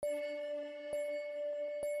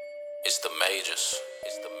It's the majors.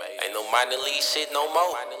 Ain't no minor league shit no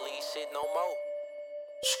more.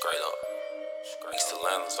 Straight up. East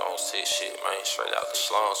Atlanta's on 6 shit, man. Straight out the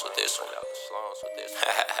slums with this one.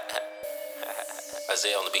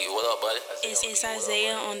 Isaiah on the beat. What up, buddy? It's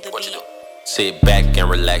Isaiah on the What you beat. do? Sit back and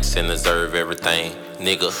relax and observe everything.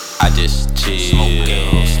 Nigga, I just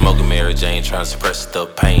chill. Smoking Mary Jane, trying to suppress the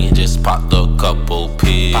pain. Just popped a couple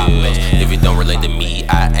pills. If it don't relate to me,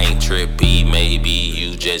 I ain't trippy. Maybe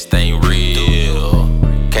you just ain't real.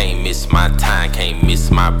 Can't miss my time, can't miss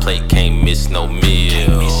my plate, can't miss no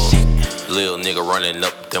meal. Lil nigga running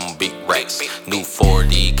up them big racks. New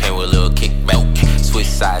 40 came with a little kickback. Switch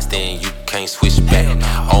sides, then you can't switch back.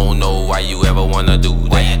 I don't know why you ever wanna do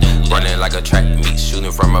that. Running like a track meet,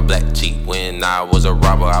 shooting from a black Jeep. When I was a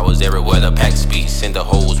robber, I was everywhere the pack speed. Send the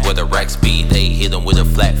hoes where the racks be. They hit them with a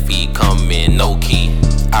flat feed, come in no key.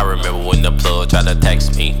 I remember when the plug tried to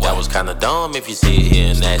text me. That was kinda dumb if you sit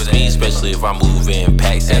here and ask me. Especially if I'm moving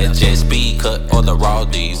packs at just B. Cut or the raw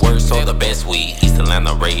D, worst or the best weed. East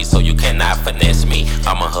Atlanta raised, so you cannot finesse me.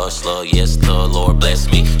 I'm a hustler, yes, the Lord bless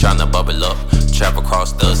me. Tryna bubble up, travel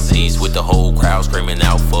across the seas with the whole crowd screaming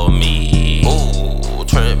out for me. Ooh,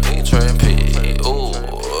 Trent P, Trent P. Ooh,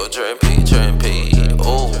 Trent P, Trent P.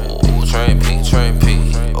 Ooh, Trent P, Trent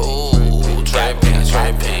P. Ooh, Trent P,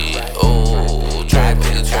 Trent P. Ooh, Trent P,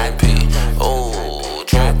 Trent P. Ooh,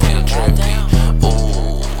 Trent P, Trent P.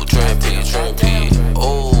 Ooh, Trent P, Trent P.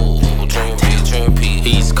 Ooh, Trent P, Trent P.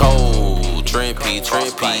 He's cold, Trent P,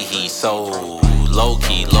 Trent P. He's so low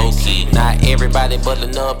key. Not everybody, but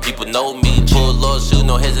enough people know me. Pull up, shoot,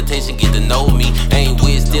 no hesitation, get to know me. Ain't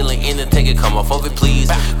with stealing in the take it, come off of it, please.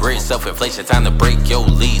 Great self-inflation, time to break your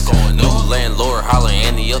lease. New landlord hollering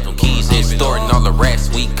and the other keys. Extorting all the rats,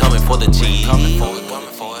 we coming for the cheese.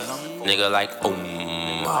 Nigga like,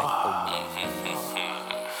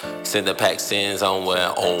 send the packs in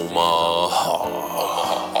somewhere,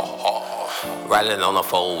 riding on a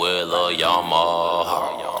 4-wheeler,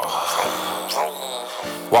 Yamaha.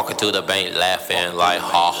 Walking to the bank laughing like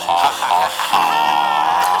ha ha ha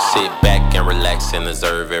ha. Sit back and relax and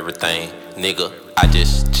observe everything. Nigga, I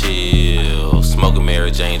just chill. Smoking Mary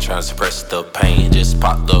Jane, trying to suppress the pain. Just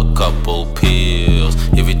popped a couple pills.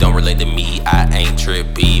 If it don't relate to me, I ain't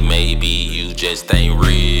trippy. Maybe you just ain't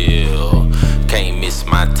real. Can't miss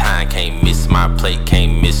my time, can't miss my plate,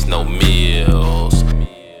 can't miss no meals.